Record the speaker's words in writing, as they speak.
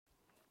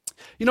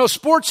You know,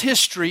 sports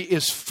history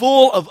is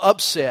full of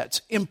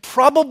upsets,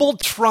 improbable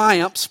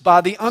triumphs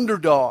by the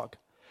underdog.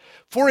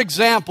 For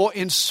example,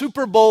 in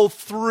Super Bowl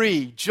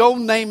III, Joe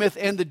Namath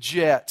and the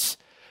Jets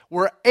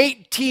were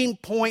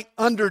 18-point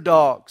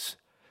underdogs.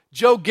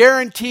 Joe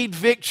guaranteed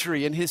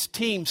victory, and his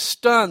team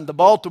stunned the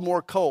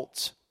Baltimore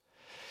Colts.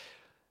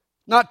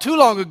 Not too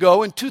long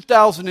ago, in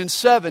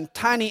 2007,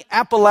 tiny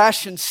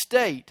Appalachian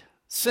State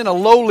sent a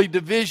lowly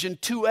Division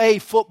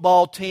IIA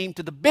football team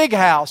to the Big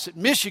House at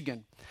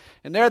Michigan.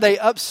 And there they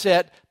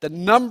upset the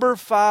number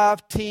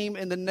 5 team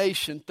in the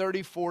nation,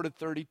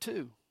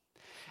 34-32.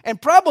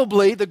 And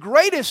probably the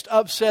greatest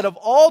upset of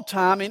all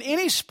time in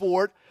any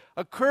sport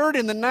occurred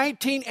in the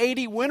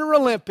 1980 Winter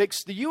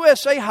Olympics. The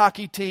USA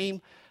hockey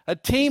team, a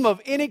team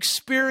of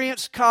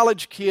inexperienced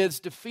college kids,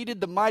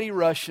 defeated the mighty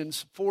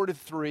Russians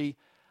 4-3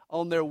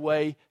 on their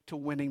way to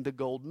winning the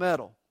gold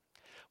medal.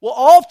 Well,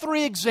 all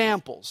three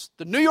examples,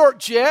 the New York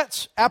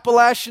Jets,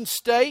 Appalachian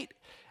State,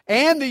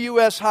 and the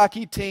U.S.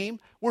 hockey team,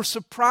 were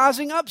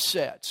surprising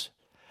upsets.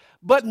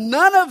 But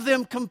none of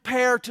them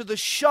compare to the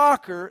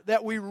shocker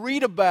that we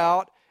read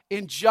about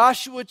in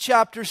Joshua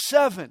chapter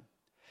 7.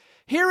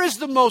 Here is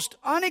the most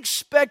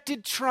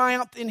unexpected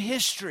triumph in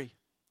history.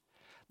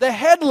 The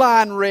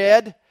headline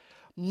read,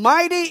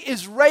 "Mighty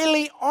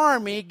Israeli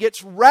army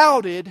gets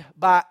routed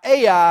by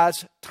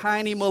Ai's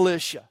tiny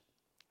militia."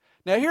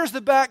 Now here's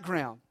the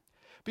background.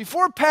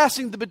 Before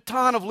passing the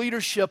baton of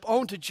leadership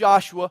on to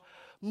Joshua,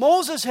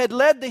 Moses had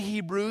led the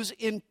Hebrews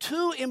in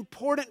 2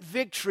 important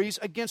victories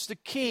against the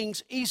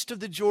kings east of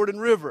the Jordan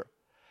River.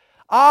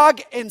 Og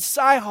and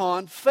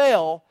Sihon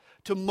fell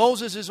to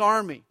Moses'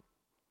 army.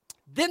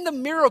 Then the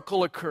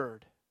miracle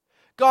occurred.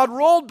 God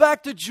rolled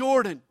back the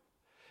Jordan.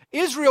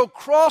 Israel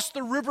crossed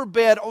the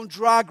riverbed on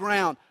dry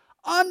ground.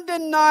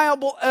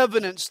 Undeniable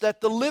evidence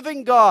that the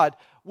living God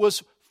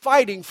was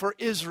fighting for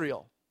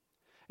Israel.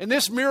 And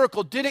this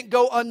miracle didn't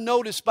go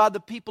unnoticed by the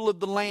people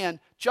of the land.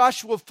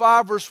 Joshua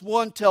 5 verse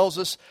 1 tells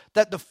us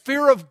that the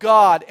fear of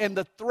God and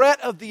the threat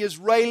of the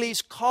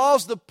Israelis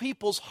caused the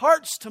people's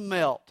hearts to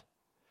melt.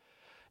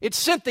 It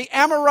sent the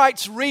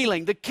Amorites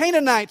reeling. The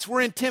Canaanites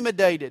were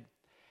intimidated.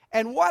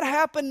 And what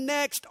happened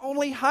next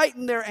only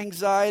heightened their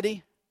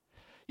anxiety.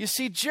 You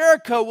see,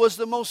 Jericho was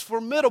the most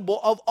formidable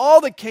of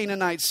all the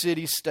Canaanite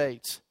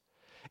city-states.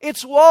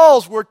 Its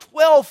walls were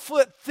 12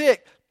 foot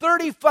thick,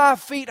 35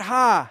 feet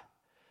high.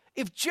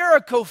 If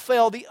Jericho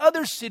fell, the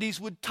other cities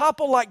would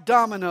topple like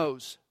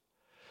dominoes.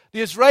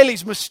 The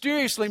Israelis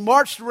mysteriously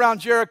marched around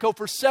Jericho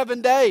for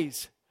 7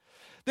 days.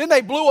 Then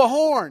they blew a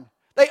horn.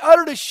 They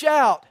uttered a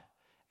shout.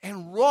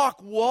 And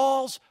rock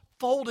walls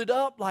folded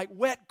up like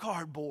wet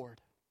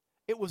cardboard.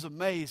 It was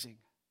amazing.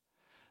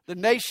 The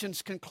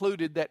nations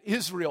concluded that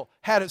Israel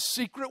had a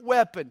secret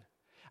weapon.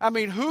 I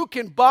mean, who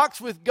can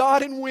box with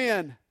God and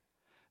win?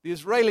 The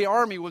Israeli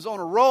army was on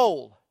a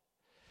roll.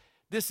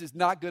 This is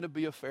not going to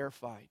be a fair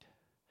fight.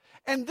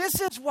 And this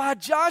is why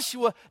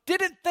Joshua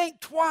didn't think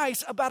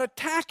twice about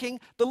attacking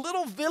the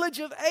little village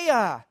of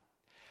Ai.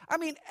 I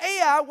mean,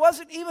 Ai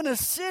wasn't even a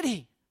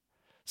city.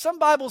 Some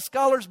Bible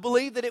scholars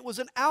believe that it was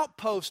an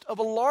outpost of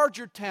a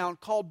larger town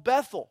called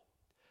Bethel.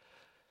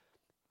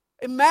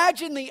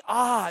 Imagine the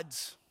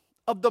odds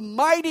of the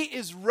mighty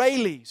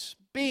Israelis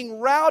being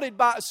routed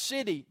by a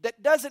city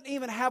that doesn't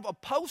even have a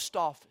post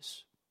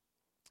office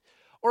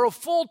or a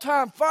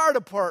full-time fire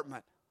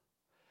department.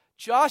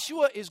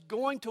 Joshua is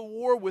going to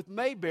war with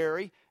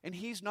Mayberry, and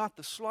he's not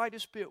the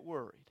slightest bit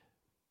worried.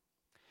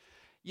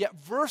 Yet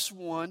verse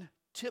 1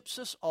 tips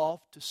us off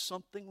to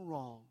something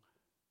wrong.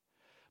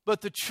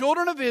 But the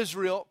children of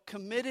Israel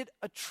committed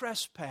a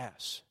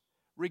trespass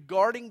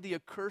regarding the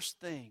accursed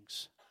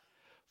things.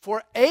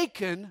 For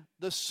Achan,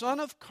 the son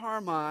of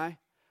Carmi,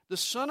 the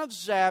son of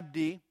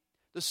Zabdi,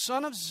 the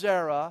son of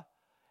Zerah,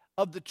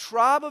 of the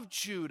tribe of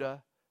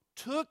Judah,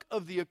 took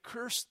of the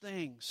accursed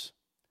things.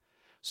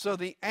 So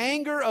the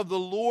anger of the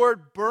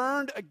Lord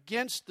burned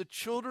against the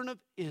children of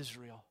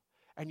Israel.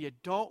 And you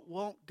don't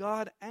want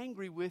God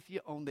angry with you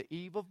on the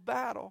eve of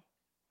battle.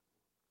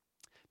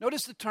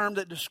 Notice the term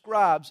that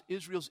describes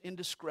Israel's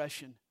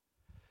indiscretion.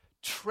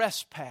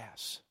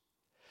 Trespass.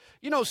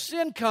 You know,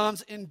 sin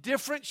comes in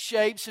different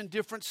shapes and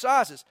different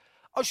sizes.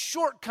 A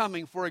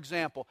shortcoming, for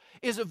example,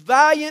 is a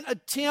valiant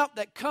attempt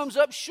that comes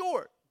up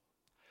short.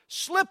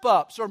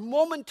 Slip-ups are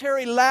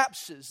momentary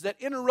lapses that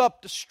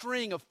interrupt the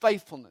string of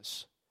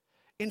faithfulness.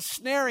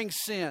 Ensnaring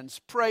sins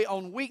prey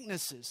on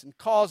weaknesses and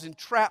cause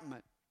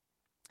entrapment.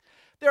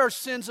 There are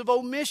sins of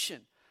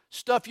omission,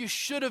 stuff you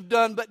should have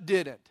done but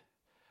didn't.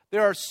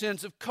 There are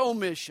sins of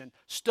commission,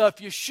 stuff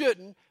you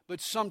shouldn't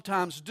but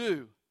sometimes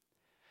do.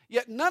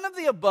 Yet none of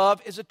the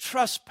above is a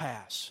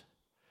trespass.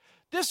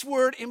 This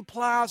word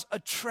implies a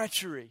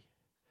treachery.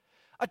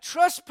 A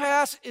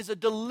trespass is a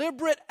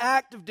deliberate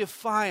act of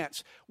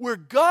defiance where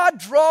God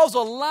draws a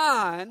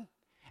line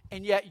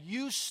and yet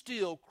you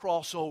still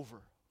cross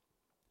over.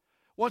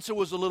 Once there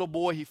was a little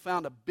boy, he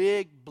found a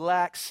big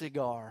black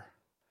cigar.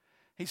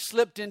 He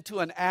slipped into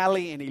an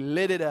alley and he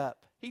lit it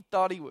up. He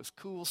thought he was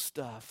cool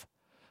stuff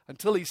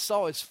until he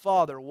saw his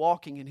father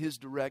walking in his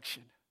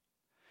direction.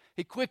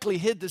 He quickly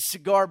hid the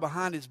cigar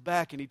behind his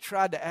back and he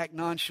tried to act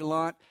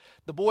nonchalant.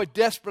 The boy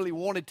desperately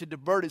wanted to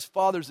divert his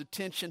father's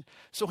attention,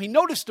 so he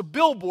noticed a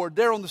billboard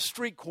there on the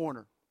street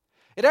corner.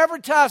 It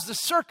advertised the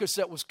circus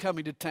that was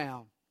coming to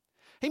town.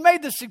 He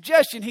made the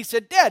suggestion. He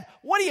said, "Dad,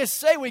 what do you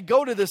say we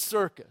go to the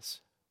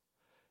circus?"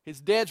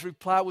 His dad's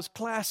reply was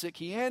classic.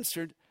 He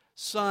answered,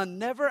 "Son,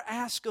 never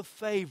ask a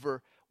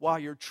favor while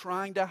you're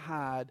trying to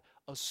hide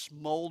a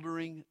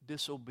smoldering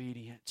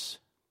disobedience."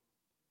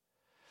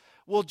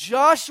 Well,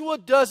 Joshua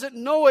doesn't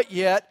know it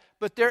yet,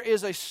 but there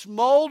is a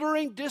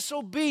smoldering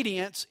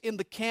disobedience in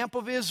the camp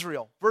of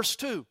Israel. Verse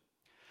 2.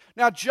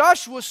 Now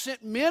Joshua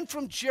sent men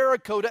from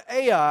Jericho to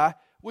Ai,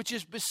 which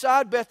is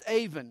beside Beth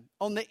Aven,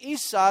 on the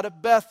east side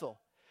of Bethel,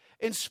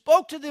 and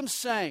spoke to them,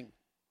 saying,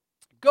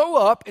 "Go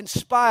up and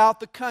spy out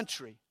the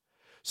country."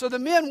 So the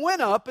men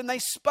went up and they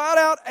spied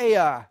out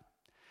Ai.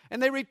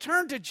 And they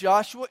returned to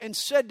Joshua and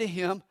said to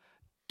him,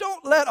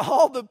 "Don't let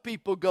all the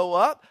people go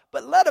up,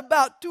 but let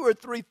about 2,000 or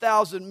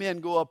 3,000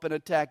 men go up and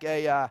attack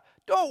Ai.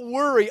 Don't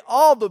worry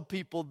all the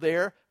people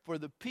there, for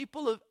the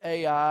people of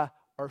Ai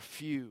are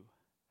few."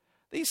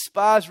 These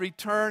spies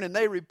return and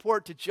they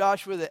report to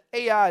Joshua that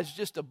Ai is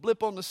just a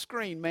blip on the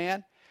screen,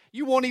 man.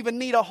 You won't even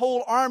need a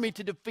whole army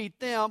to defeat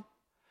them.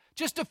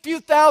 Just a few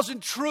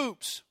thousand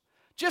troops.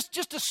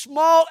 Just a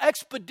small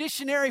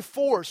expeditionary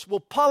force will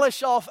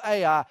polish off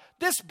Ai.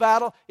 This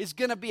battle is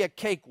going to be a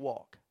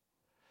cakewalk.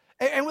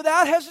 And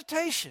without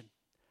hesitation,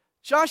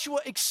 Joshua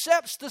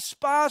accepts the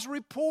spies'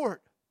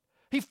 report.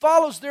 He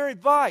follows their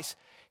advice.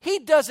 He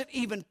doesn't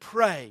even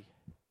pray.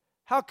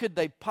 How could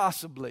they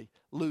possibly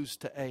lose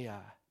to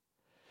Ai?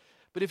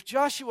 But if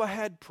Joshua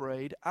had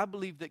prayed, I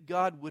believe that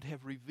God would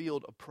have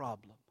revealed a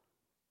problem.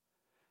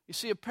 You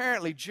see,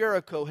 apparently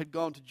Jericho had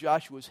gone to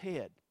Joshua's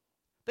head.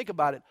 Think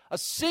about it. A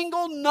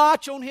single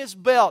notch on his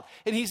belt,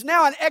 and he's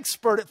now an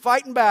expert at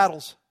fighting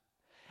battles.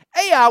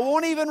 Ai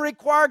won't even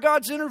require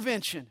God's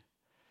intervention.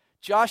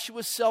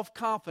 Joshua's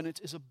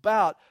self-confidence is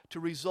about to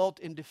result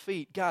in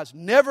defeat. Guys,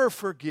 never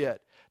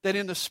forget that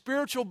in the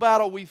spiritual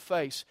battle we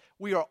face,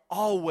 we are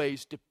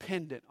always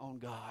dependent on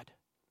God.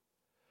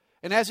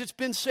 And as it's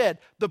been said,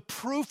 the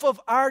proof of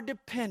our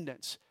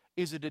dependence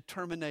is a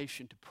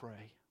determination to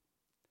pray.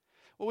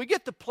 Well, we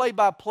get the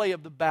play-by-play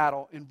of the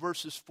battle in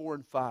verses 4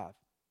 and 5.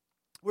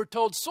 We're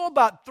told, so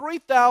about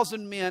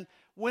 3,000 men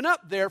went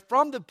up there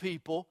from the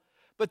people,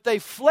 but they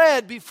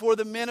fled before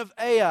the men of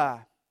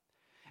Ai.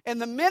 And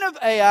the men of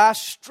Ai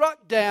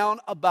struck down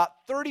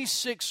about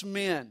 36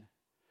 men,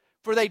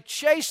 for they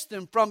chased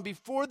them from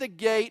before the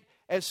gate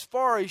as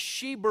far as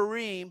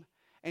Shebarim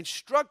and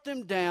struck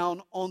them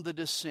down on the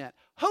descent.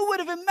 Who would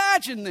have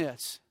imagined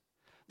this?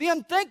 The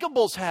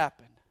unthinkables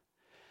happened.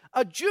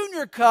 A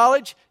junior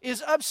college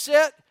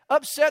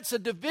upsets a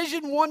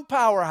Division I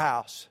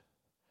powerhouse.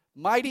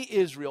 Mighty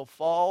Israel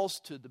falls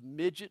to the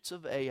midgets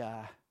of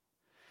Ai.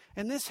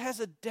 And this has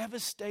a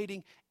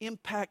devastating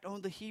impact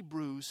on the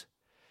Hebrews.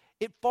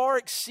 It far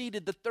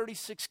exceeded the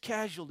 36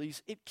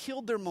 casualties. It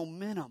killed their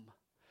momentum.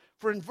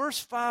 For in verse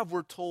 5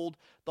 we're told,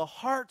 the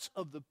hearts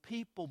of the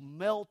people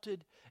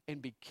melted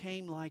and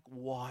became like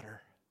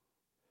water.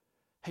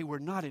 Hey, we're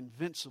not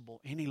invincible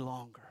any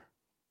longer.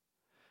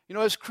 You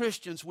know, as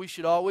Christians, we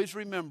should always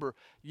remember,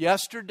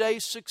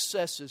 yesterday's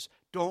successes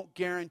don't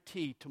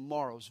guarantee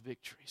tomorrow's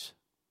victories.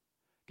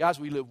 Guys,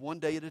 we live one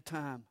day at a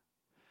time.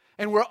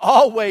 And we're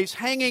always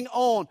hanging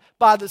on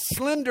by the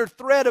slender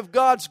thread of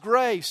God's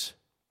grace.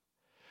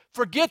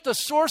 Forget the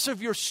source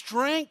of your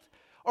strength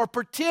or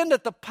pretend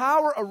that the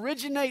power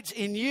originates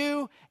in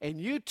you, and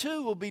you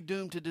too will be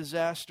doomed to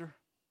disaster.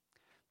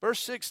 Verse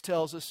 6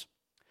 tells us,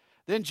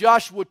 "Then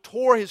Joshua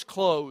tore his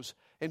clothes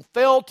and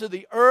fell to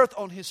the earth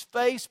on his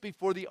face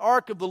before the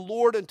ark of the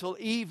Lord until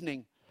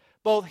evening,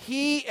 both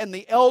he and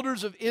the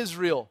elders of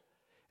Israel,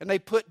 and they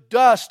put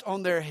dust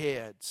on their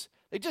heads."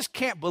 They just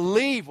can't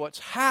believe what's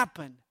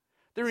happened.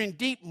 They're in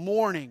deep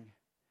mourning.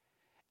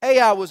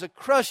 Ai was a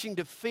crushing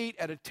defeat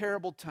at a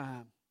terrible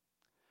time.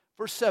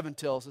 Verse 7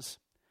 tells us,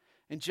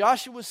 "And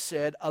Joshua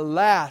said,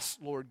 'Alas,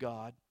 Lord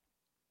God,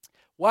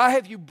 why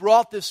have you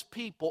brought this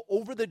people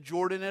over the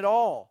Jordan at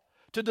all?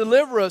 To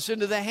deliver us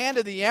into the hand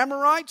of the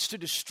Amorites, to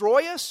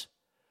destroy us?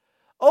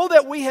 Oh,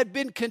 that we had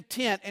been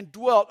content and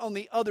dwelt on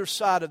the other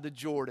side of the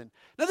Jordan.'"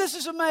 Now this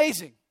is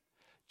amazing.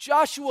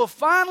 Joshua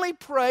finally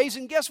prays,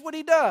 and guess what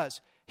he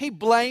does? He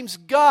blames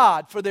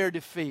God for their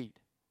defeat.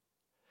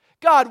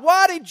 God,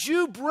 why did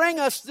you bring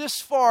us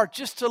this far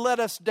just to let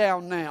us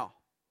down now?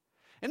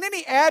 And then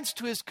he adds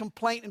to his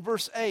complaint in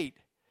verse 8.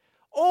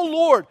 "O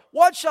Lord,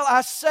 what shall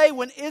I say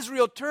when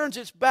Israel turns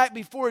its back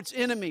before its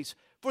enemies?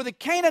 For the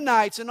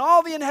Canaanites and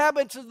all the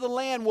inhabitants of the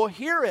land will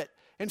hear it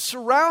and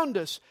surround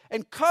us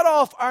and cut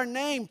off our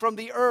name from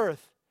the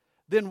earth.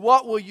 Then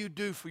what will you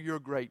do for your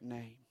great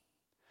name?"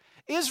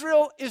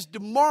 Israel is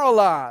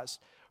demoralized.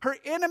 Her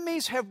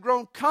enemies have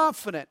grown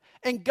confident.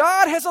 And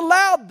God has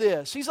allowed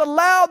this. He's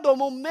allowed the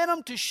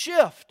momentum to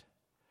shift.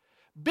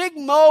 Big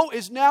Mo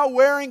is now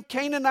wearing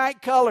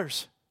Canaanite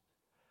colors.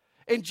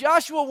 And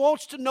Joshua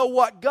wants to know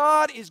what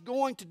God is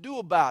going to do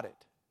about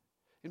it.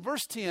 In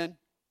verse 10,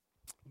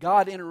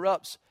 God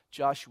interrupts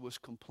Joshua's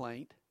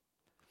complaint.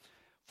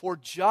 For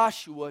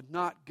Joshua,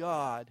 not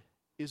God,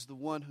 is the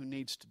one who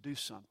needs to do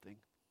something.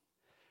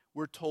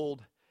 We're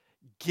told,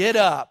 get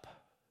up.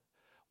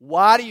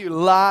 Why do you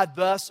lie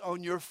thus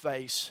on your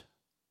face?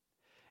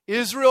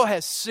 Israel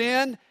has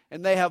sinned,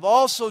 and they have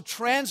also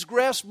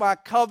transgressed my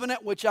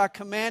covenant which I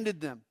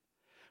commanded them.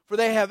 For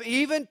they have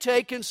even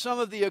taken some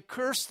of the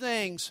accursed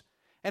things,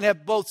 and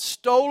have both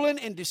stolen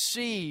and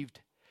deceived.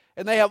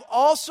 And they have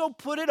also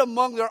put it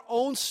among their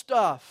own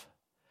stuff.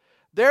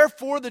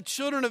 Therefore the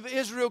children of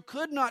Israel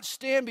could not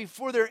stand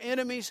before their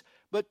enemies,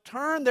 but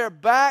turned their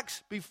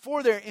backs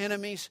before their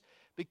enemies,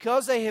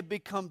 because they had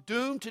become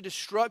doomed to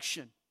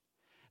destruction.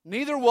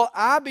 Neither will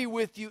I be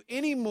with you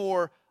any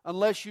more,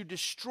 unless you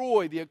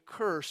destroy the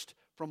accursed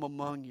from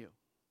among you.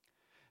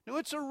 Now,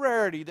 it's a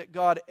rarity that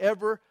God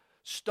ever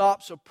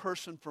stops a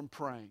person from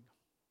praying.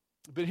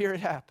 But here it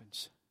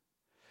happens.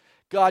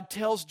 God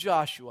tells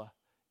Joshua,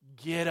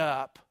 get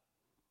up.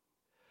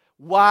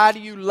 Why do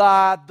you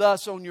lie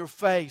thus on your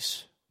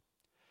face?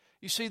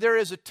 You see, there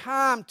is a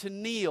time to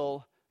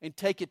kneel and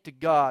take it to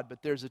God,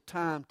 but there's a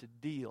time to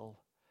deal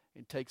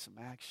and take some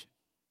action.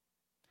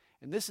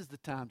 And this is the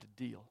time to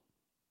deal.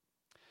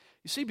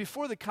 You see,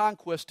 before the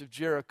conquest of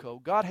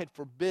Jericho, God had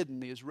forbidden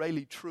the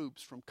Israeli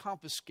troops from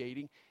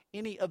confiscating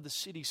any of the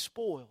city's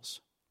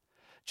spoils.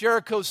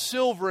 Jericho's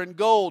silver and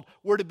gold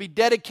were to be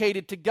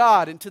dedicated to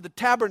God and to the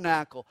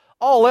tabernacle.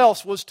 All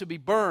else was to be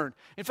burned.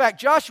 In fact,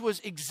 Joshua's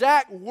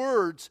exact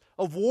words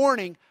of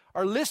warning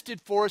are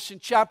listed for us in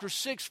chapter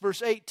 6,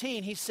 verse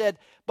 18. He said,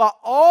 by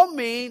all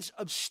means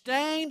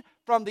abstain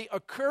from the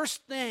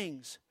accursed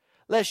things,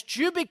 lest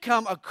you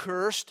become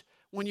accursed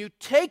when you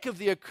take of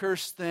the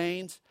accursed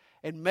things,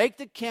 and make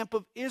the camp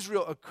of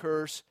Israel a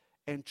curse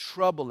and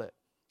trouble it.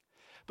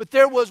 But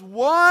there was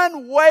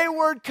one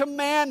wayward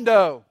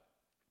commando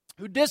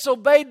who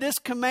disobeyed this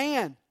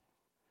command.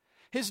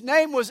 His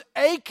name was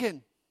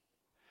Achan.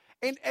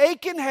 And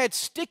Achan had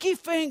sticky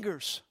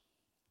fingers.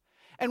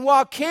 And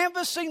while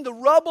canvassing the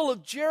rubble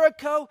of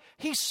Jericho,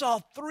 he saw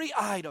 3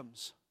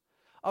 items.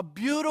 A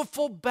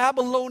beautiful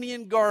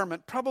Babylonian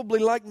garment, probably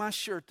like my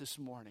shirt this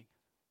morning.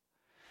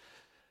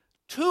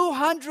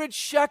 200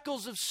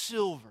 shekels of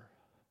silver.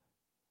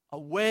 A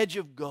wedge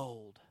of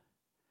gold.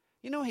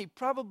 You know, he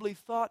probably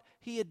thought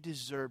he had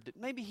deserved it.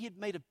 Maybe he had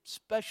made a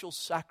special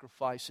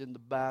sacrifice in the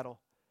battle.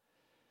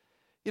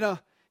 You know,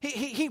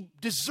 he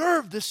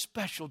deserved this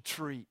special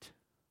treat.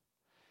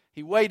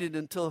 He waited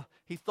until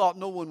he thought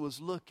no one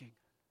was looking.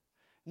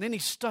 And then he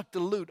stuck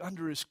the loot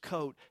under his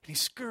coat and he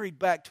scurried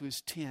back to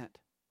his tent.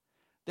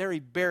 There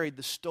he buried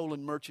the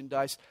stolen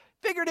merchandise.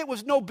 Figured it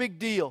was no big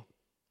deal.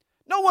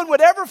 No one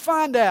would ever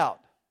find out.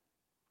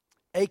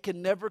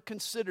 Achan never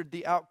considered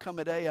the outcome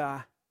at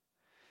Ai.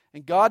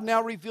 And God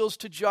now reveals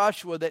to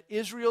Joshua that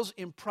Israel's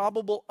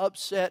improbable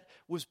upset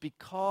was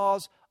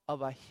because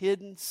of a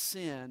hidden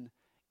sin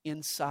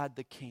inside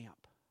the camp.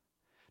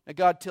 Now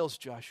God tells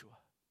Joshua,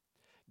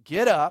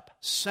 get up,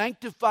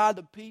 sanctify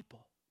the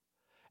people,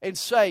 and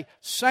say,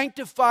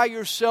 sanctify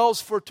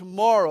yourselves for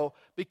tomorrow,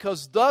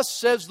 because thus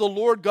says the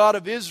Lord God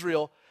of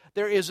Israel,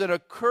 there is an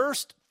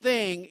accursed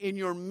thing in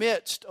your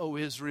midst, O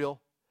Israel.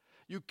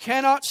 You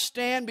cannot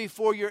stand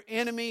before your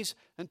enemies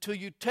until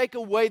you take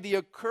away the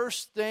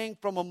accursed thing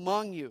from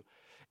among you.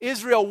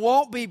 Israel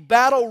won't be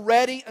battle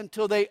ready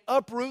until they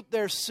uproot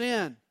their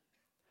sin.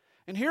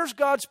 And here's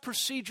God's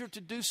procedure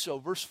to do so.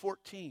 Verse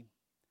 14.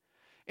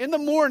 In the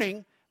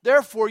morning,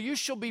 therefore, you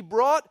shall be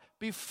brought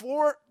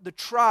before the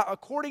tribe,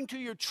 according to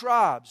your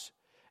tribes.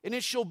 And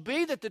it shall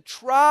be that the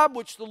tribe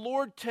which the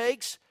Lord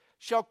takes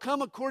shall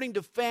come according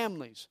to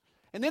families.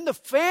 And then the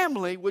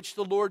family which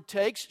the Lord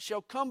takes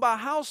shall come by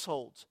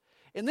households.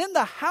 And then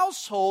the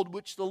household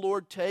which the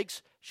Lord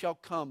takes shall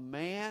come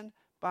man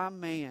by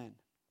man.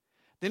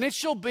 Then it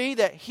shall be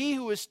that he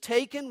who is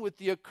taken with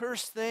the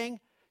accursed thing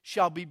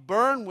shall be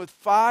burned with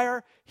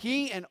fire,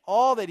 he and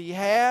all that he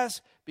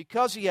has,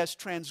 because he has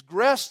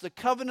transgressed the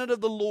covenant of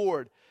the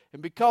Lord,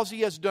 and because he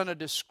has done a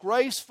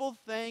disgraceful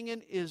thing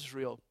in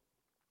Israel.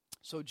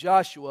 So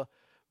Joshua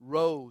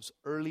rose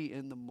early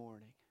in the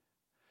morning.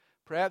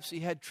 Perhaps he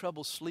had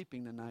trouble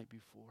sleeping the night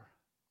before.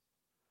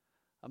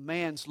 A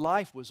man's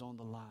life was on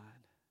the line.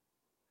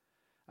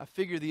 I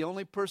figure the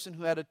only person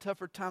who had a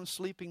tougher time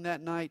sleeping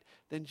that night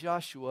than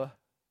Joshua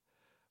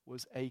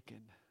was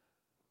Achan.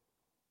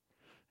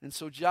 And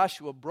so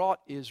Joshua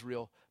brought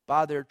Israel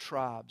by their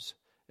tribes,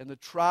 and the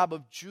tribe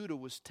of Judah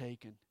was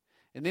taken.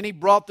 And then he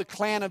brought the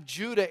clan of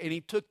Judah, and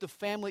he took the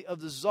family of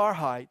the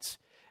Zarhites,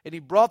 and he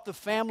brought the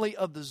family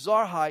of the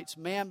Zarhites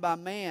man by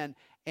man,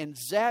 and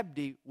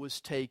Zabdi was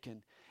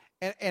taken.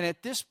 And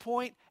at this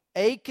point,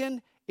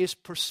 Achan is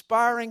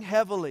perspiring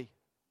heavily.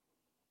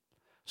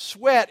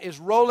 Sweat is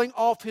rolling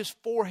off his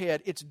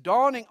forehead. It's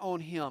dawning on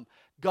him.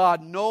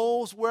 God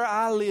knows where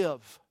I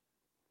live.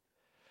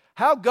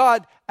 How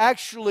God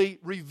actually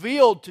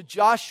revealed to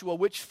Joshua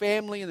which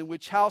family and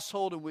which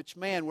household and which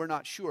man, we're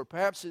not sure.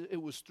 Perhaps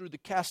it was through the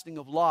casting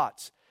of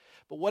lots.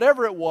 But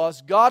whatever it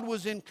was, God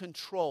was in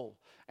control.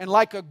 And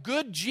like a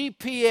good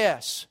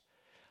GPS,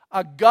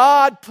 a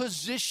God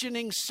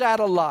positioning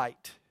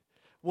satellite,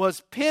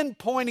 was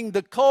pinpointing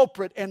the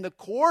culprit and the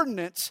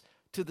coordinates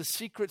to the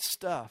secret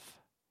stuff.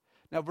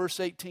 Now, verse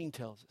 18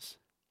 tells us,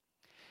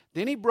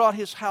 then he brought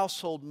his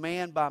household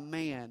man by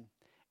man,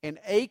 and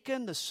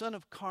Achan, the son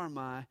of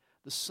Carmi,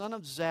 the son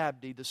of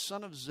Zabdi, the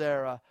son of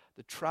Zerah,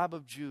 the tribe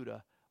of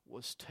Judah,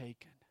 was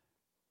taken.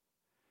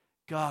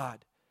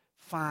 God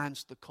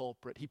finds the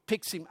culprit. He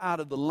picks him out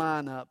of the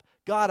lineup.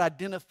 God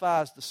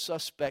identifies the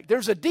suspect.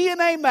 There's a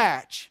DNA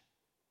match.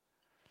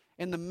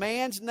 And the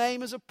man's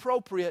name is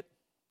appropriate,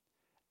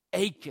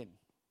 Achan,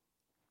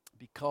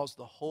 because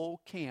the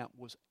whole camp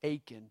was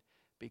aching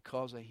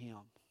because of him.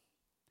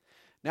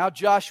 Now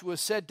Joshua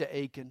said to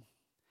Achan,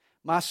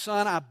 my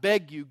son, I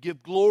beg you,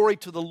 give glory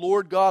to the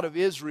Lord God of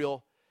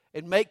Israel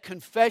and make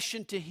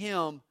confession to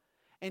him,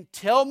 and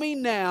tell me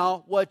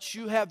now what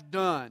you have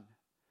done.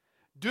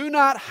 Do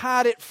not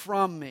hide it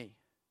from me.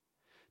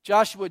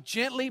 Joshua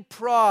gently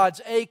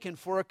prods Achan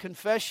for a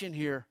confession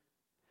here.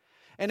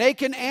 And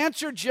Achan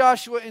answered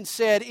Joshua and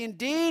said,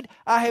 indeed,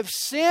 I have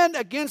sinned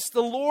against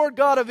the Lord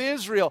God of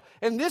Israel,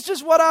 and this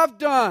is what I've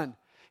done.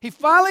 He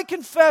finally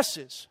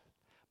confesses,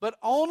 but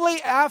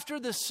only after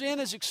the sin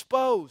is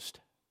exposed.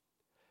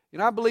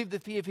 And I believe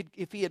that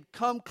if he had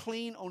come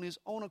clean on his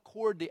own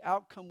accord, the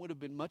outcome would have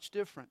been much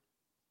different.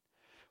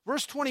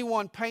 Verse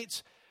 21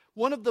 paints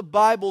one of the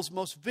Bible's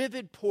most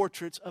vivid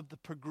portraits of the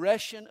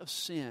progression of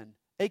sin.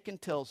 Achan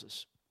tells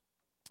us,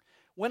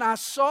 when I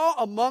saw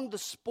among the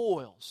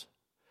spoils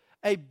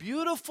a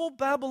beautiful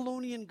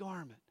Babylonian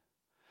garment,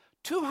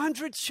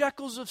 200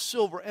 shekels of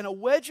silver, and a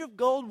wedge of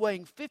gold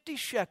weighing 50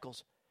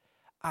 shekels,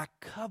 I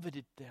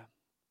coveted them.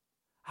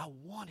 I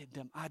wanted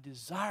them. I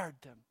desired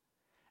them.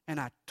 And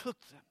I took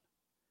them.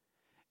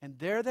 And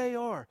there they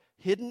are,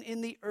 hidden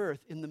in the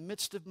earth in the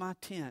midst of my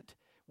tent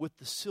with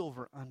the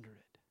silver under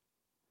it.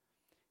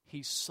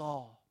 He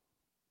saw.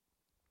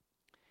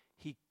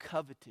 He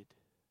coveted.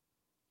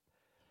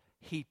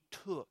 He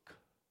took.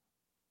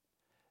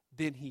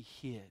 Then he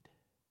hid.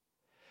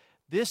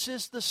 This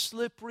is the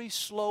slippery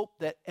slope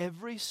that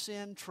every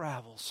sin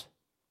travels.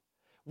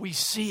 We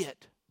see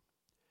it.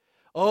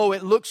 Oh,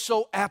 it looks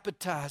so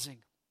appetizing.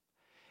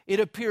 It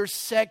appears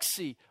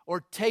sexy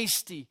or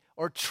tasty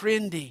or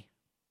trendy.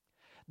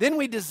 Then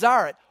we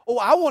desire it. Oh,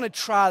 I want to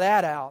try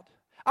that out.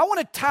 I want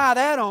to tie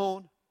that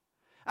on.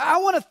 I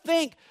want to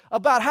think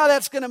about how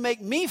that's going to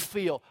make me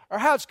feel or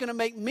how it's going to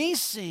make me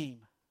seem.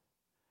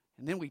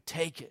 And then we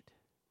take it.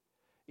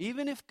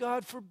 Even if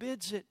God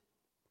forbids it.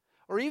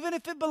 Or even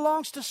if it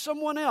belongs to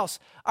someone else.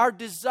 Our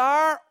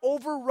desire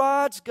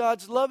overrides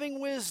God's loving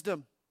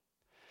wisdom.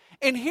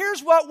 And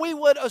here's what we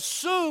would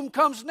assume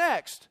comes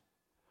next.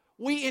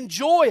 We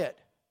enjoy it.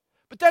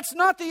 But that's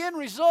not the end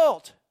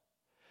result.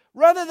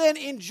 Rather than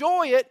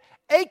enjoy it,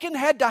 Achan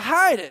had to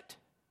hide it.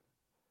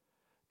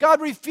 God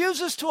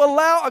refuses to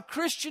allow a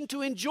Christian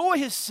to enjoy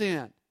his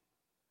sin.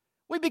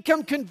 We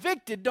become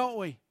convicted, don't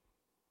we?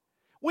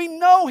 We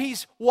know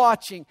he's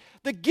watching.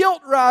 The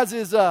guilt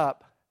rises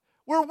up.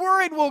 We're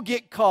worried we'll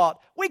get caught.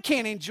 We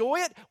can't enjoy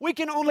it. We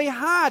can only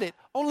hide it,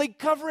 only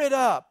cover it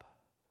up.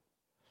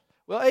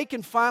 Well,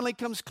 Achan finally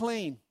comes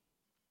clean.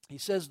 He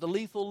says the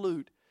lethal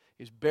loot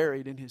is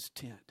buried in his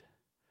tent.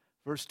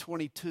 Verse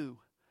 22.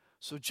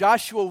 So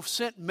Joshua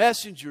sent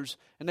messengers,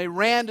 and they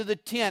ran to the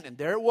tent, and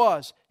there it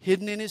was,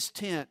 hidden in his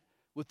tent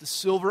with the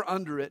silver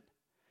under it.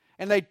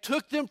 And they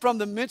took them from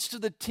the midst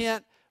of the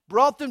tent,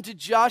 brought them to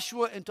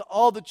Joshua and to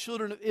all the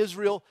children of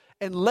Israel,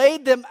 and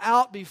laid them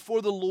out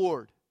before the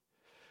Lord.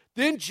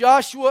 Then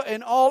Joshua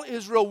and all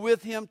Israel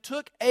with him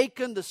took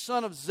Achan the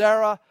son of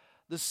Zerah,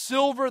 the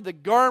silver, the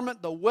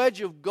garment, the wedge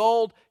of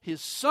gold,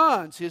 his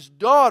sons, his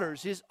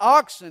daughters, his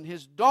oxen,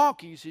 his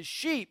donkeys, his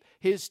sheep,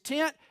 his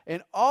tent,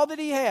 and all that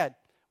he had.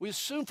 We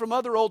assume from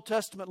other Old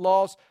Testament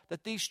laws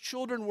that these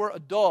children were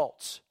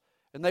adults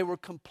and they were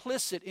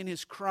complicit in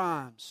his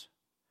crimes.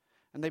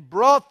 And they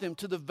brought them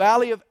to the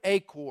valley of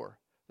Achor.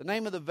 The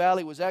name of the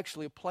valley was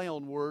actually a play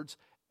on words.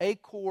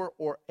 Achor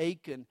or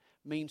Achan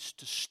means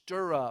to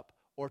stir up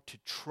or to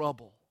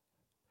trouble.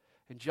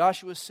 And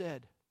Joshua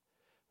said,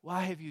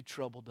 why have you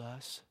troubled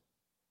us?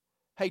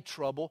 Hey,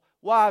 trouble,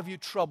 why have you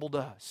troubled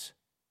us?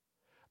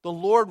 The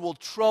Lord will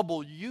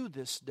trouble you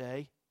this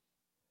day.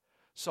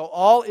 So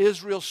all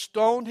Israel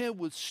stoned him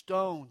with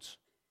stones,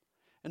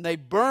 and they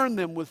burned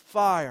them with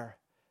fire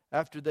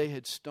after they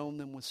had stoned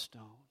them with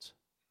stones.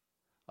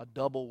 A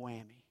double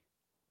whammy.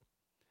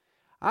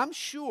 I'm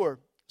sure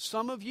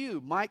some of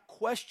you might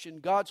question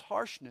God's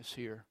harshness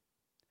here.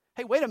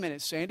 Hey, wait a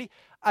minute, Sandy.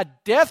 A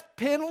death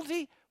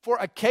penalty for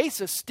a case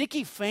of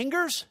sticky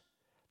fingers?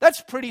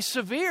 That's pretty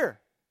severe.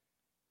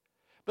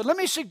 But let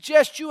me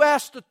suggest you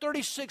ask the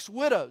 36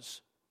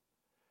 widows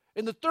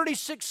and the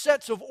 36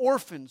 sets of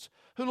orphans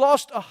who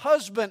lost a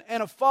husband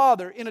and a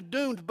father in a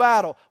doomed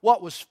battle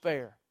what was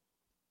fair.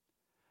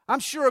 I'm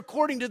sure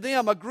according to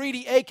them, a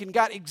greedy Achan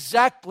got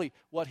exactly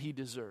what he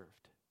deserved.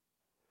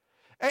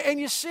 And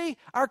you see,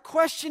 our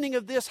questioning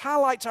of this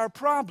highlights our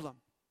problem.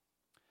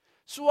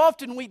 So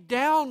often we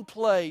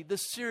downplay the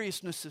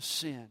seriousness of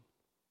sin.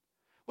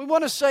 We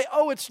want to say,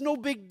 oh, it's no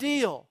big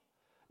deal.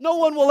 No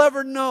one will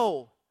ever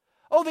know.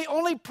 Oh, the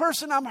only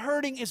person I'm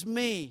hurting is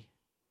me.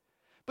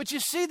 But you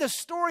see, the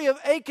story of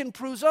Achan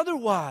proves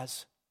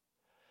otherwise.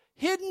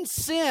 Hidden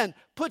sin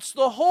puts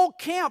the whole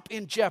camp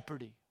in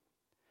jeopardy.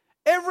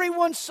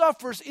 Everyone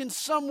suffers in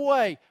some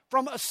way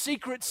from a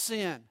secret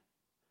sin.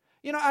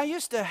 You know, I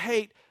used to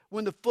hate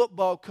when the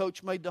football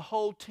coach made the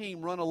whole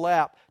team run a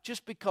lap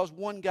just because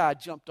one guy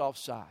jumped off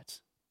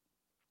sides.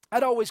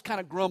 I'd always kind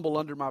of grumble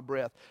under my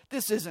breath.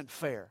 This isn't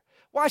fair.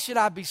 Why should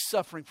I be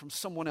suffering from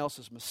someone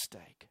else's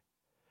mistake?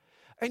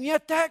 And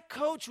yet that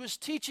coach was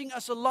teaching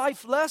us a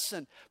life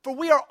lesson. For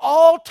we are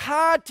all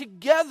tied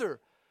together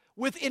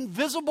with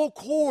invisible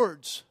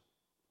cords.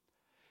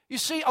 You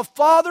see, a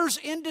father's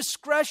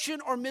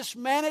indiscretion or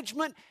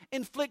mismanagement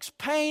inflicts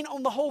pain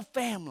on the whole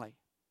family.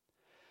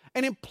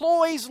 An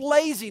employee's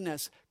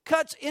laziness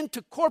cuts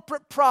into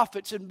corporate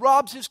profits and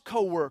robs his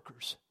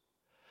coworkers.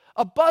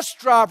 A bus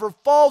driver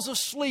falls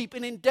asleep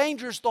and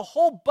endangers the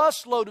whole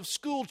busload of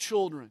school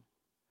children.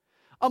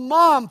 A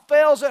mom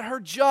fails at her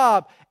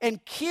job,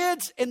 and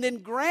kids and then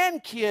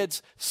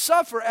grandkids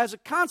suffer as a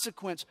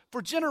consequence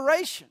for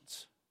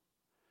generations.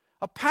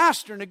 A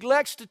pastor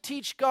neglects to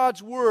teach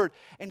God's word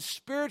and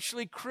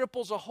spiritually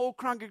cripples a whole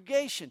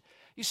congregation.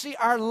 You see,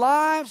 our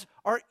lives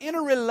are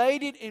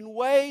interrelated in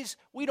ways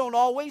we don't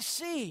always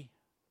see.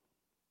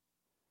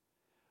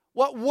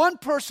 What one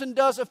person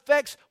does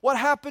affects what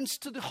happens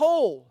to the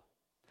whole.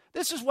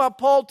 This is why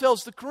Paul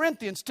tells the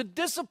Corinthians to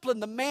discipline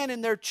the man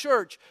in their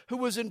church who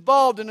was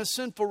involved in a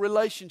sinful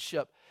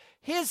relationship.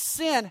 His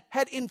sin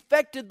had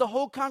infected the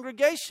whole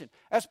congregation.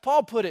 As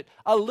Paul put it,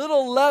 a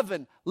little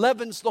leaven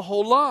leavens the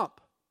whole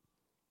lump.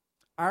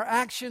 Our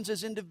actions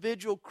as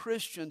individual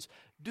Christians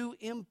do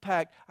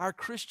impact our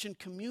Christian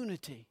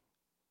community.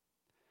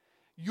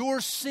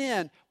 Your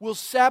sin will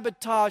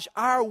sabotage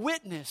our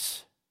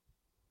witness.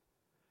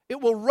 It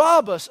will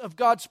rob us of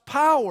God's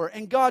power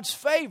and God's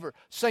favor.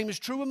 Same is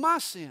true with my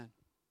sin.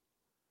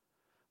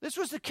 This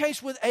was the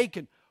case with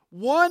Achan.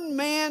 One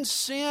man's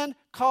sin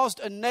caused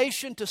a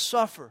nation to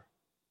suffer.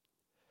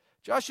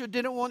 Joshua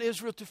didn't want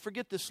Israel to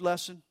forget this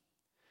lesson.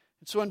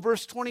 And so in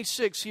verse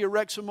 26, he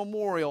erects a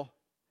memorial.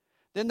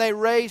 Then they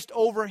raised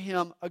over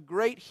him a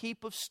great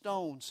heap of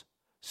stones,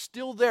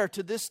 still there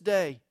to this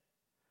day.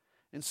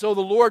 And so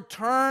the Lord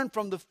turned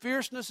from the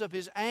fierceness of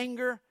his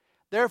anger.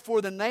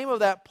 Therefore, the name of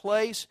that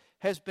place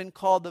has been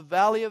called the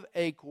Valley of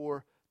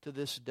Achor to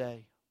this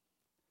day.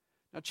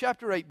 Now,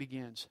 chapter 8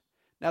 begins.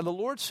 Now the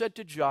Lord said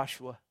to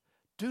Joshua,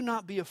 do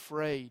not be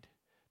afraid,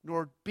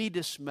 nor be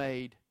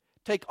dismayed.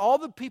 Take all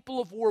the people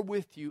of war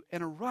with you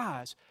and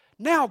arise.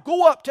 Now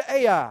go up to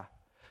Ai.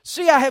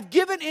 See, I have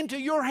given into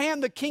your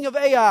hand the king of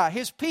Ai,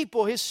 his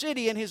people, his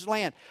city, and his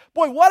land.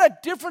 Boy, what a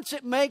difference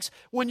it makes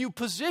when you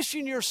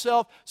position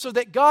yourself so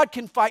that God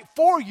can fight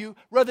for you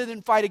rather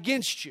than fight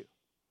against you.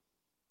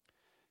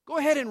 Go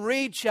ahead and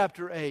read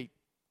chapter 8.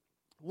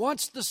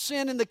 Once the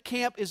sin in the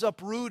camp is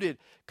uprooted,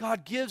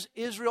 God gives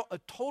Israel a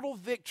total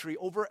victory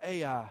over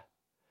Ai.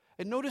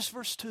 And notice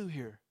verse 2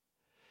 here.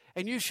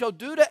 And you shall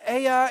do to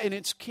Ai and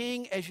its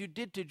king as you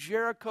did to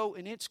Jericho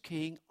and its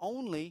king,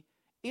 only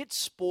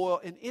its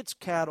spoil and its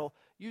cattle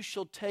you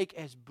shall take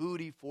as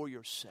booty for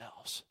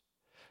yourselves.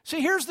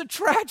 See, here's the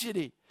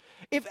tragedy.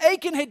 If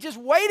Achan had just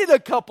waited a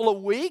couple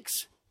of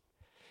weeks,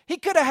 he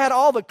could have had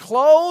all the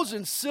clothes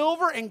and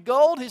silver and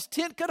gold his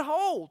tent could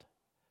hold.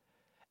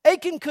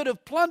 Achan could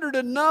have plundered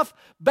enough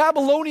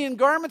Babylonian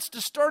garments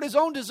to start his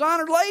own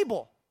designer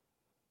label.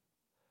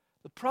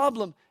 The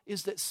problem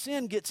is that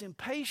sin gets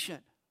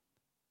impatient.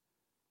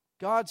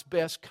 God's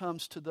best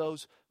comes to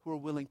those who are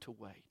willing to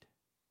wait.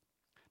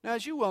 Now,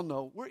 as you well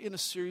know, we're in a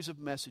series of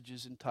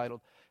messages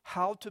entitled,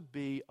 How to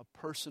Be a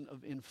Person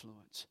of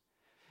Influence.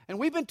 And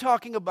we've been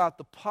talking about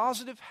the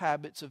positive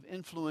habits of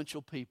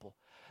influential people.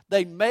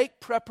 They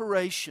make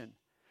preparation.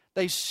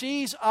 They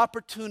seize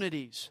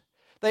opportunities.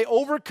 They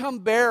overcome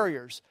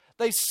barriers.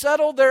 They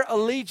settle their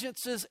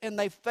allegiances and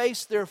they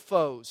face their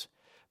foes.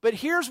 But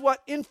here's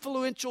what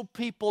influential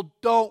people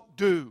don't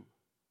do.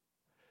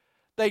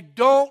 They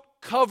don't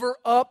cover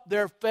up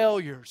their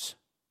failures.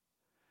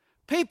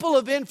 People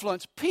of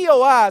influence,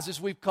 POIs as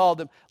we've called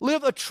them,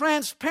 live a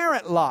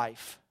transparent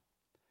life.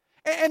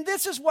 And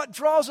this is what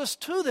draws us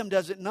to them,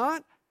 does it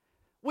not?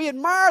 We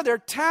admire their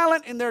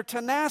talent and their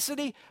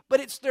tenacity, but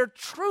it's their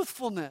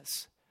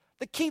truthfulness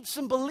that keeps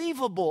them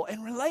believable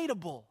and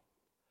relatable.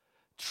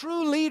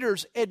 True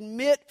leaders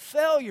admit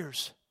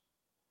failures.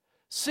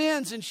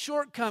 Sins and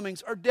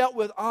shortcomings are dealt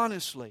with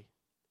honestly.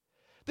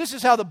 This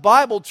is how the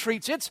Bible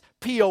treats its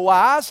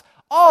POIs.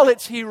 All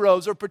its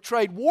heroes are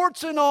portrayed,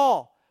 warts and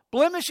all,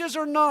 blemishes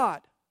or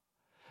not.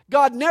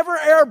 God never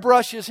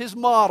airbrushes His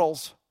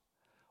models.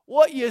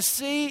 What you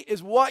see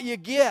is what you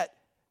get.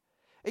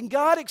 And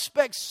God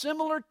expects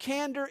similar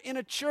candor in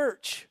a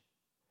church.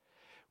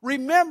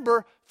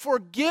 Remember,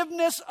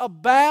 forgiveness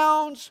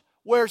abounds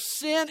where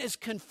sin is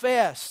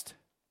confessed.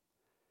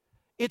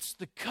 It's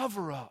the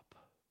cover-up.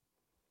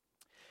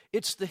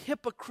 It's the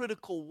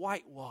hypocritical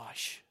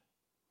whitewash.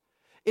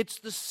 It's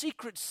the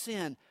secret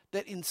sin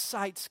that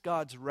incites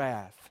God's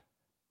wrath.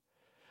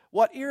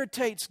 What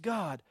irritates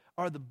God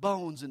are the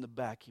bones in the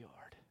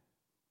backyard.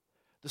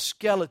 the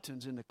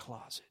skeletons in the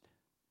closet.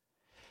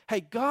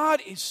 Hey,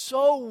 God is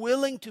so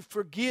willing to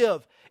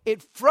forgive.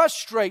 It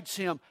frustrates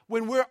Him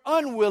when we're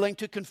unwilling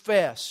to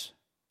confess.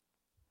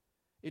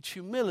 It's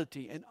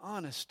humility and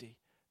honesty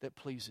that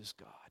pleases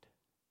God.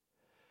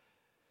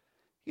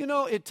 You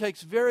know, it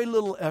takes very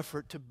little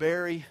effort to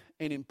bury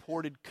an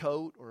imported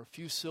coat or a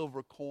few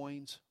silver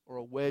coins or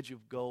a wedge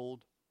of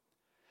gold.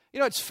 You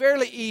know, it's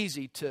fairly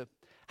easy to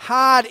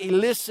hide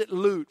illicit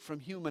loot from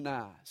human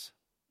eyes.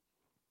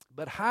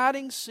 But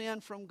hiding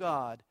sin from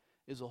God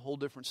is a whole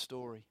different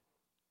story.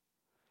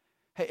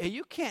 Hey,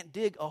 you can't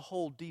dig a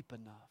hole deep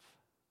enough.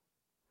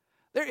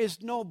 There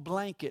is no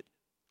blanket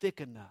thick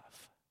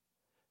enough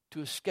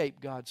to escape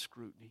God's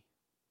scrutiny.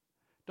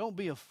 Don't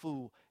be a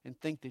fool and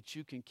think that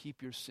you can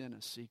keep your sin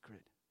a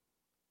secret.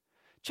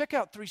 Check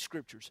out 3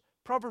 scriptures.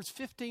 Proverbs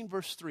 15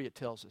 verse 3, it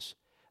tells us,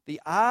 "The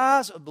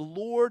eyes of the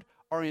Lord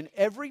are in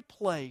every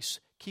place,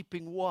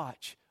 keeping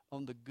watch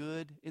on the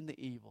good and the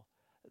evil."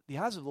 The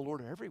eyes of the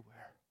Lord are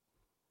everywhere.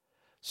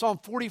 Psalm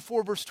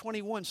 44 verse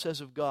 21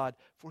 says of God,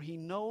 "For He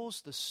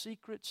knows the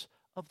secrets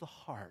of the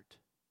heart."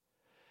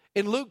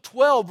 In Luke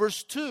 12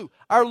 verse 2,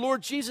 our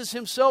Lord Jesus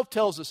Himself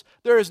tells us,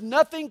 "There is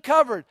nothing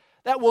covered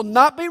that will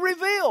not be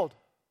revealed,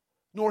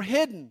 nor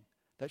hidden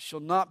that shall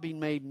not be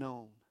made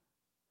known."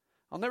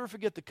 I'll never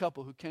forget the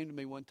couple who came to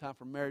me one time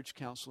for marriage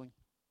counseling.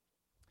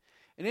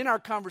 And in our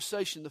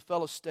conversation, the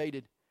fellow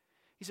stated,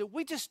 he said,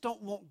 "We just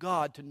don't want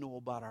God to know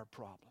about our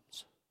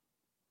problems."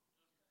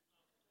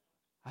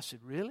 I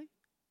said, "Really?"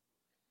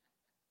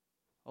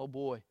 Oh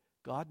boy,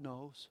 God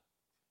knows.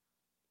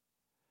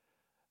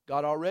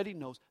 God already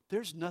knows.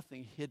 There's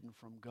nothing hidden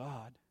from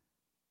God.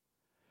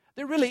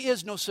 There really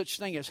is no such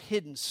thing as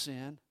hidden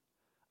sin,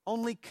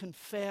 only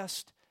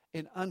confessed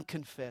and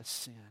unconfessed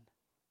sin.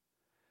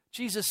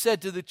 Jesus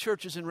said to the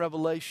churches in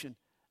Revelation,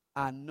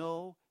 "I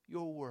know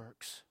your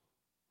works."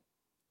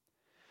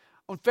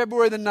 On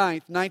February the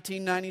 9th,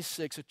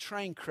 1996, a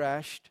train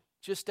crashed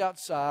just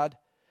outside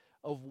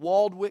of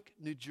Waldwick,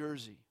 New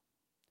Jersey.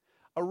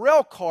 A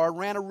rail car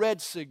ran a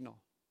red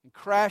signal and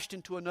crashed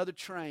into another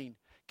train,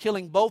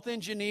 killing both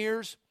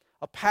engineers,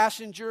 a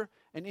passenger,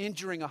 and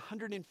injuring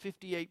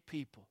 158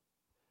 people.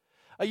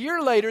 A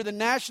year later, the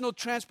National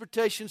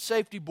Transportation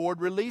Safety Board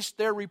released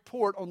their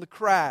report on the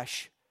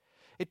crash.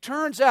 It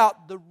turns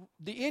out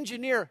the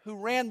engineer who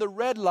ran the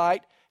red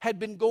light had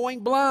been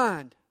going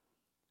blind.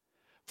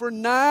 For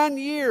 9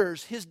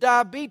 years, his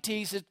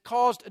diabetes had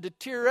caused a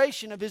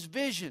deterioration of his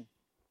vision.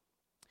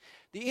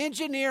 The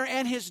engineer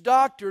and his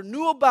doctor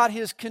knew about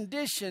his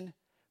condition,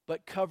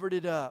 but covered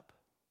it up.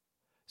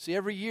 See,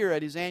 every year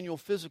at his annual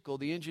physical,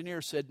 the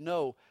engineer said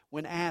no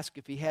when asked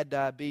if he had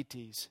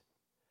diabetes.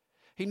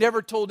 He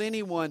never told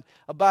anyone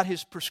about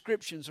his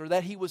prescriptions or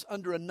that he was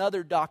under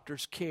another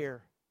doctor's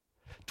care.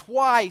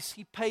 Twice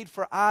he paid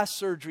for eye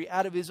surgery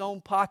out of his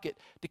own pocket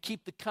to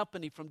keep the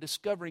company from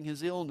discovering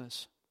his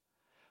illness.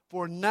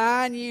 For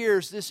 9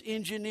 years, this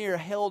engineer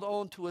held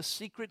on to a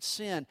secret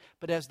sin.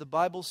 But as the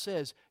Bible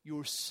says,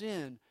 your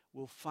sin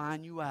will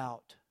find you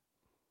out.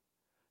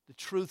 The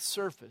truth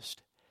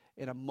surfaced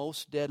in a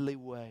most deadly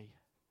way.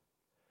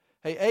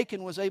 Hey,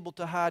 Achan was able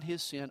to hide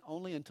his sin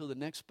only until the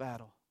next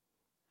battle.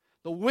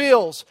 The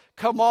wheels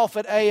come off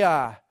at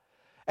Ai.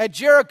 At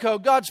Jericho,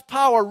 God's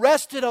power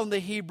rested on the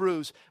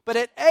Hebrews. But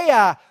at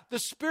Ai, the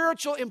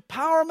spiritual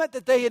empowerment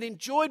that they had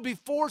enjoyed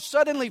before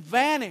suddenly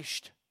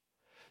vanished.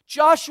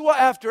 Joshua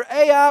after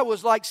Ai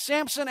was like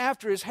Samson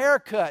after his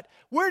haircut.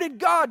 Where did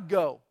God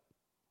go?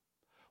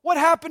 What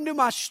happened to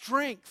my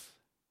strength?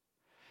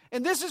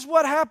 And this is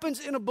what happens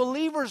in a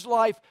believer's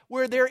life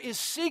where there is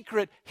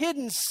secret,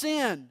 hidden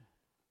sin.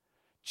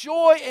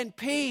 Joy and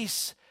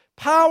peace,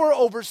 power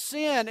over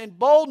sin and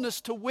boldness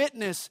to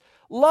witness,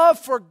 love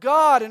for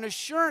God and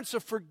assurance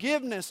of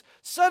forgiveness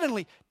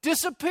suddenly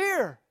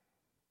disappear.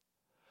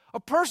 A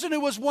person who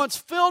was once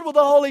filled with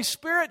the Holy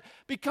Spirit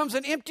becomes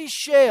an empty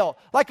shell,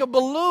 like a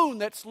balloon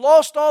that's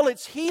lost all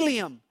its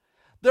helium.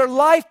 Their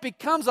life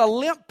becomes a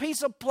limp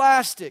piece of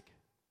plastic.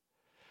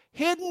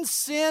 Hidden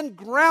sin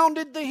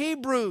grounded the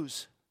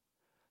Hebrews.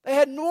 They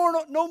had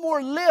no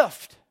more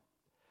lift.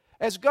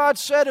 As God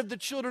said of the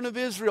children of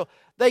Israel,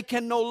 they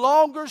can no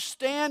longer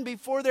stand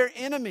before their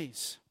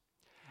enemies.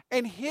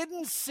 And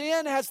hidden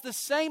sin has the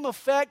same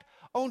effect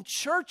on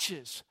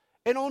churches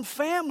and on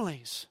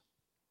families.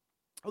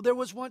 Oh, there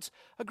was once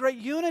a great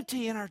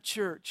unity in our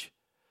church.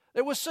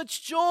 There was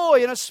such joy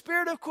and a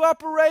spirit of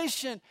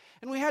cooperation,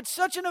 and we had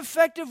such an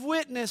effective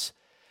witness.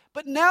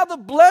 But now the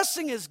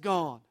blessing is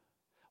gone.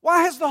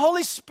 Why has the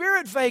Holy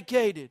Spirit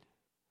vacated?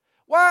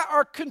 Why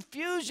are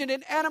confusion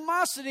and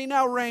animosity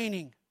now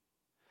reigning?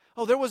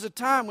 Oh, there was a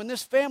time when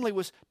this family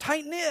was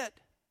tight-knit.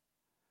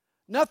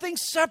 Nothing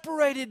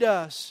separated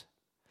us.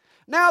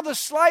 Now the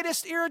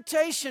slightest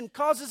irritation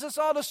causes us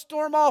all to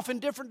storm off in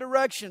different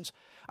directions.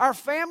 Our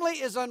family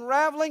is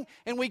unraveling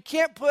and we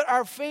can't put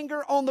our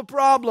finger on the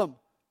problem.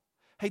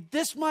 Hey,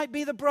 this might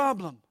be the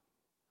problem.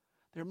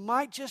 There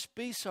might just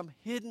be some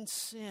hidden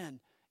sin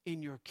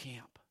in your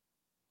camp.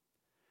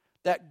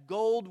 That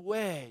gold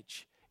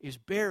wedge is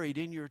buried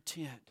in your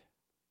tent.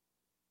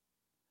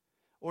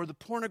 or the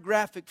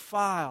pornographic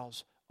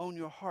files on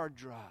your hard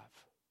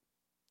drive,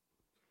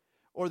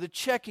 or the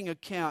checking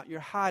account you're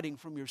hiding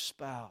from your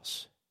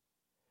spouse,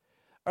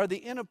 or the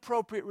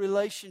inappropriate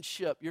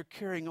relationship you're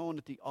carrying on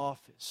at the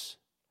office,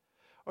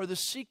 or the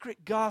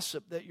secret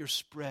gossip that you're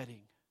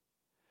spreading,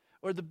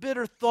 or the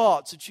bitter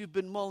thoughts that you've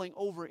been mulling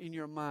over in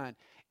your mind.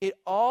 It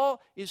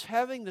all is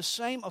having the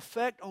same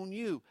effect on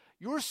you.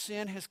 Your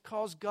sin has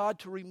caused God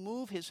to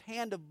remove His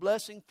hand of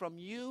blessing from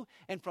you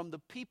and from the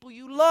people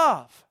you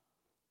love.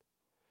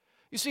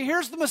 You see,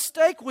 here's the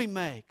mistake we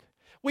make.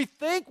 We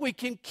think we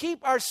can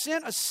keep our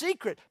sin a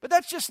secret, but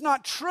that's just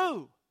not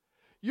true.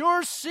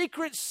 Your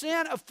secret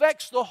sin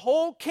affects the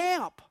whole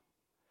camp.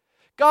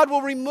 God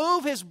will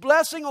remove His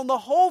blessing on the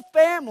whole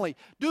family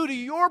due to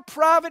your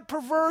private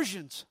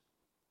perversions.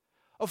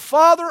 A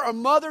father or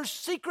mother's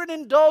secret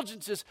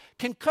indulgences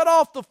can cut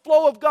off the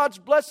flow of God's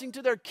blessing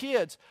to their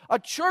kids. A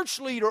church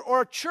leader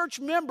or a church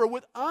member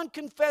with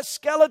unconfessed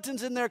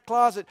skeletons in their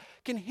closet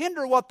can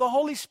hinder what the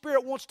Holy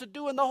Spirit wants to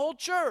do in the whole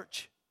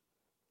church.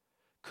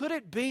 Could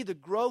it be the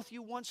growth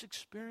you once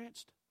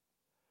experienced?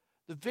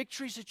 The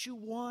victories that you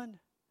won?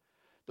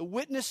 The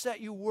witness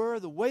that you were?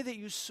 The way that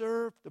you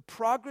served? The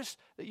progress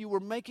that you were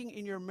making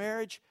in your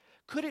marriage?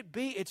 Could it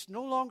be it's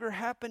no longer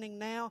happening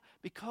now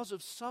because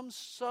of some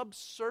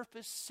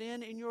subsurface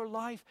sin in your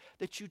life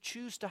that you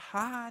choose to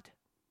hide?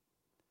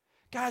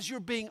 Guys, you're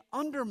being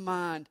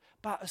undermined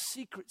by a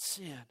secret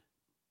sin.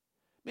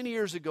 Many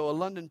years ago, a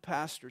London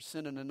pastor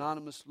sent an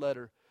anonymous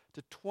letter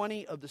to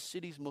 20 of the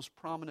city's most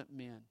prominent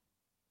men.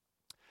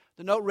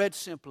 The note read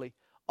simply,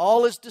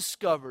 "All is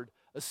discovered,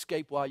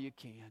 escape while you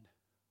can."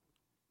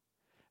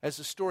 As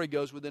the story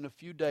goes, within a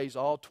few days,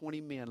 all 20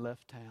 men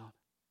left town.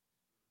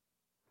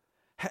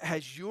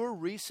 Has your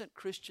recent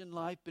Christian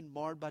life been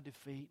marred by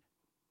defeat?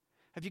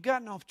 Have you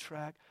gotten off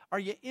track? Are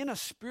you in a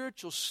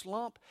spiritual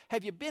slump?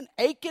 Have you been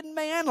Achan,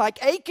 man,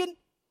 like Achan?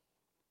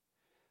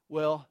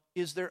 Well,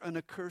 is there an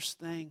accursed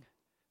thing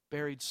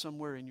buried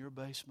somewhere in your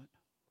basement?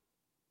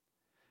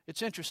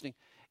 It's interesting.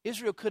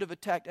 Israel could have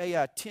attacked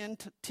Ai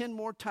 10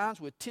 more times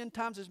with 10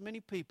 times as many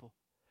people.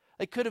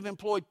 They could have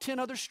employed 10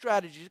 other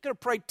strategies. They could have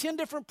prayed 10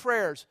 different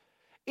prayers,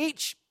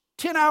 each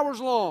 10 hours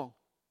long.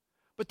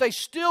 But they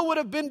still would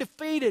have been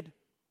defeated.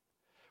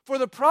 For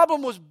the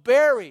problem was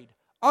buried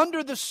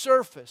under the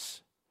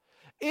surface.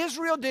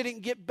 Israel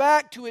didn't get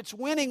back to its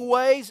winning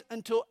ways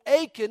until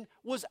Achan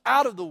was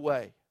out of the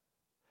way.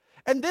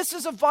 And this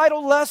is a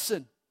vital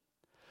lesson.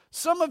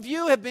 Some of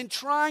you have been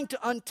trying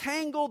to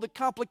untangle the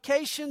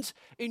complications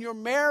in your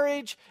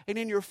marriage and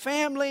in your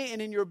family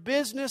and in your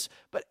business,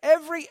 but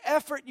every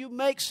effort you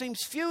make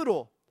seems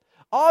futile.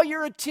 All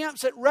your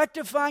attempts at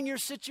rectifying your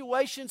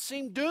situation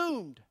seem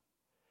doomed.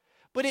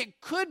 But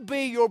it could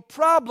be your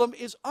problem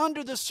is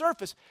under the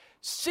surface,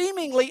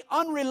 seemingly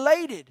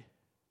unrelated.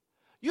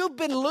 You've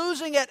been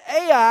losing at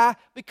Ai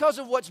because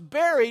of what's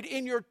buried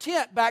in your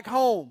tent back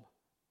home.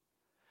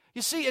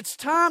 You see, it's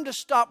time to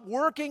stop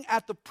working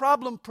at the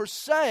problem per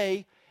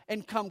se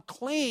and come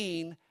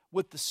clean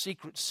with the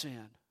secret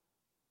sin.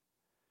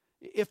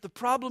 If the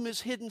problem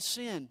is hidden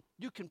sin,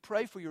 you can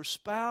pray for your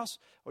spouse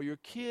or your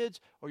kids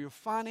or your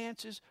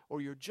finances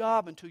or your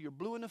job until you're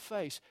blue in the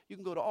face. You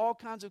can go to all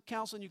kinds of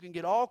counseling. You can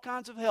get all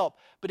kinds of help,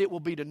 but it will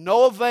be to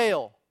no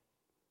avail.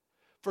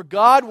 For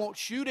God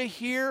wants you to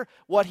hear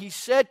what He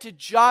said to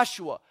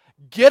Joshua.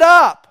 Get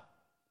up.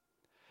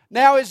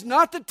 Now is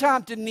not the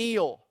time to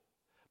kneel,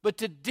 but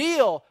to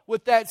deal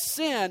with that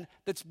sin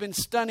that's been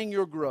stunning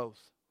your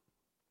growth.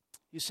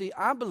 You see,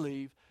 I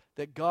believe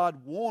that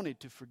God wanted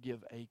to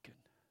forgive Achan,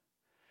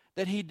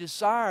 that He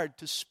desired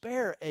to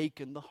spare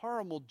Achan the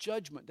horrible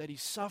judgment that he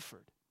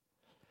suffered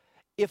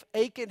if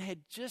Achan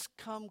had just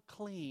come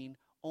clean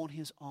on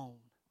his own.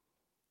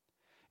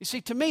 You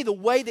see, to me, the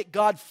way that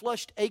God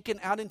flushed Achan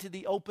out into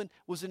the open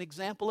was an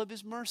example of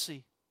His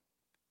mercy.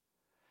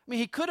 I mean,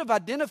 He could have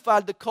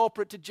identified the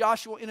culprit to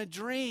Joshua in a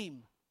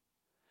dream.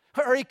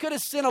 Or He could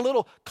have sent a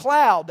little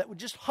cloud that would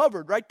just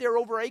hovered right there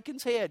over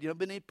Achan's head.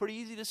 Been pretty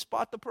easy to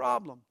spot the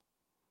problem.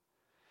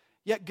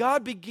 Yet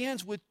God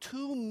begins with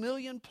 2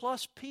 million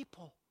plus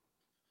people,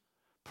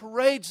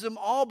 parades them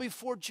all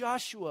before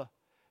Joshua,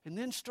 and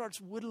then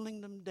starts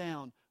whittling them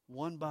down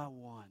one by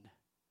one.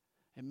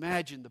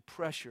 Imagine the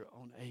pressure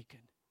on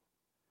Achan.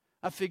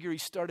 I figure he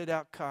started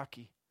out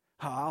cocky.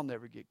 Oh, I'll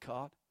never get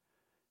caught.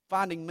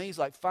 Finding me is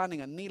like finding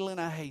a needle in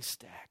a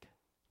haystack.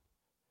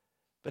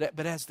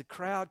 But as the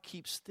crowd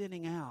keeps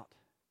thinning out,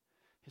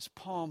 his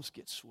palms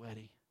get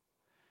sweaty,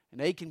 and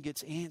Achan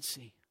gets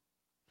antsy.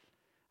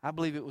 I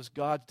believe it was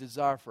God's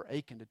desire for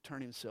Achan to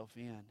turn himself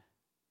in.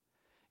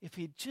 If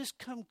he'd just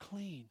come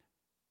clean,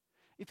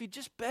 if he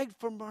just begged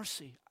for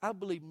mercy, I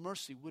believe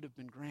mercy would have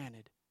been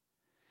granted.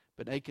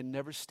 But Achan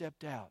never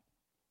stepped out,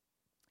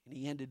 and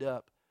he ended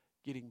up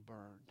getting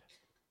burned.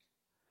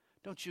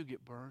 Don't you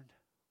get burned.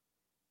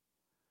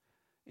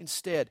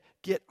 Instead,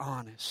 get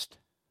honest.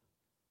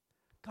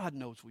 God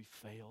knows we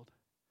failed.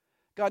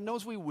 God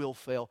knows we will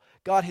fail.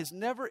 God has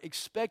never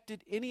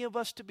expected any of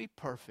us to be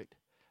perfect,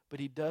 but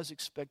He does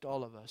expect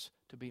all of us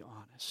to be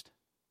honest.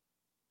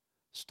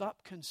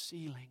 Stop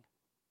concealing.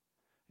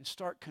 and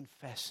start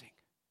confessing.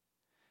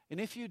 And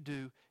if you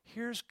do,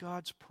 here's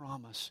God's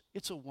promise.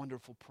 It's a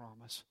wonderful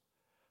promise.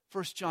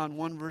 1 John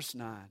 1 verse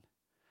 9.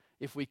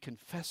 If we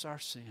confess our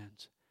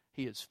sins,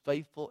 He is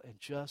faithful and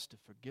just to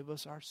forgive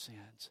us our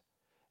sins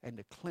and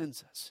to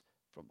cleanse us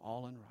from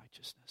all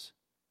unrighteousness.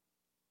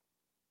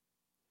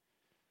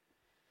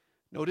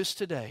 Notice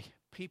today,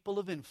 people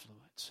of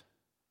influence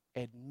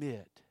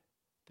admit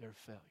their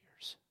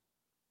failures.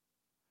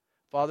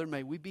 Father,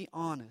 may we be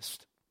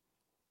honest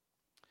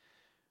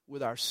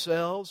with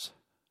ourselves,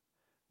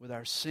 with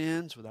our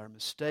sins, with our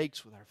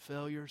mistakes, with our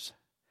failures.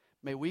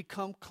 May we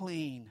come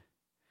clean.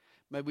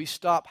 May we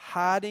stop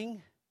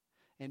hiding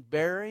and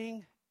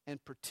burying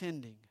and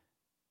pretending.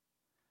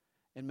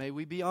 And may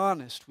we be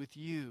honest with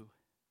you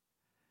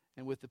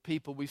and with the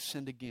people we've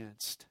sinned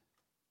against.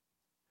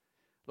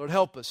 Lord,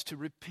 help us to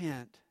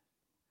repent,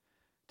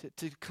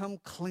 to come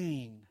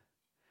clean,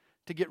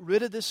 to get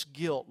rid of this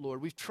guilt,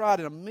 Lord. We've tried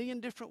in a million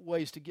different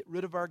ways to get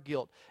rid of our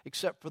guilt,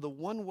 except for the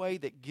one way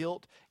that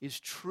guilt is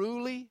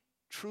truly,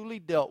 truly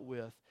dealt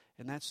with,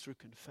 and that's through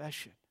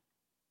confession.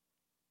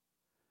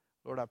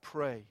 Lord, I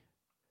pray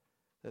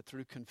that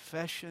through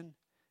confession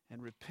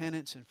and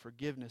repentance and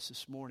forgiveness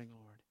this morning,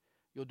 Lord,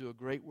 you'll do a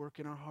great work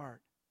in our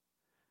heart,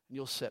 and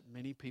you'll set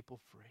many people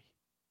free.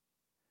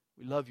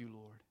 We love you,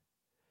 Lord.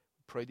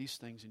 We pray these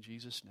things in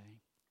Jesus' name.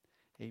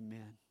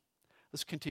 Amen. Let's continue.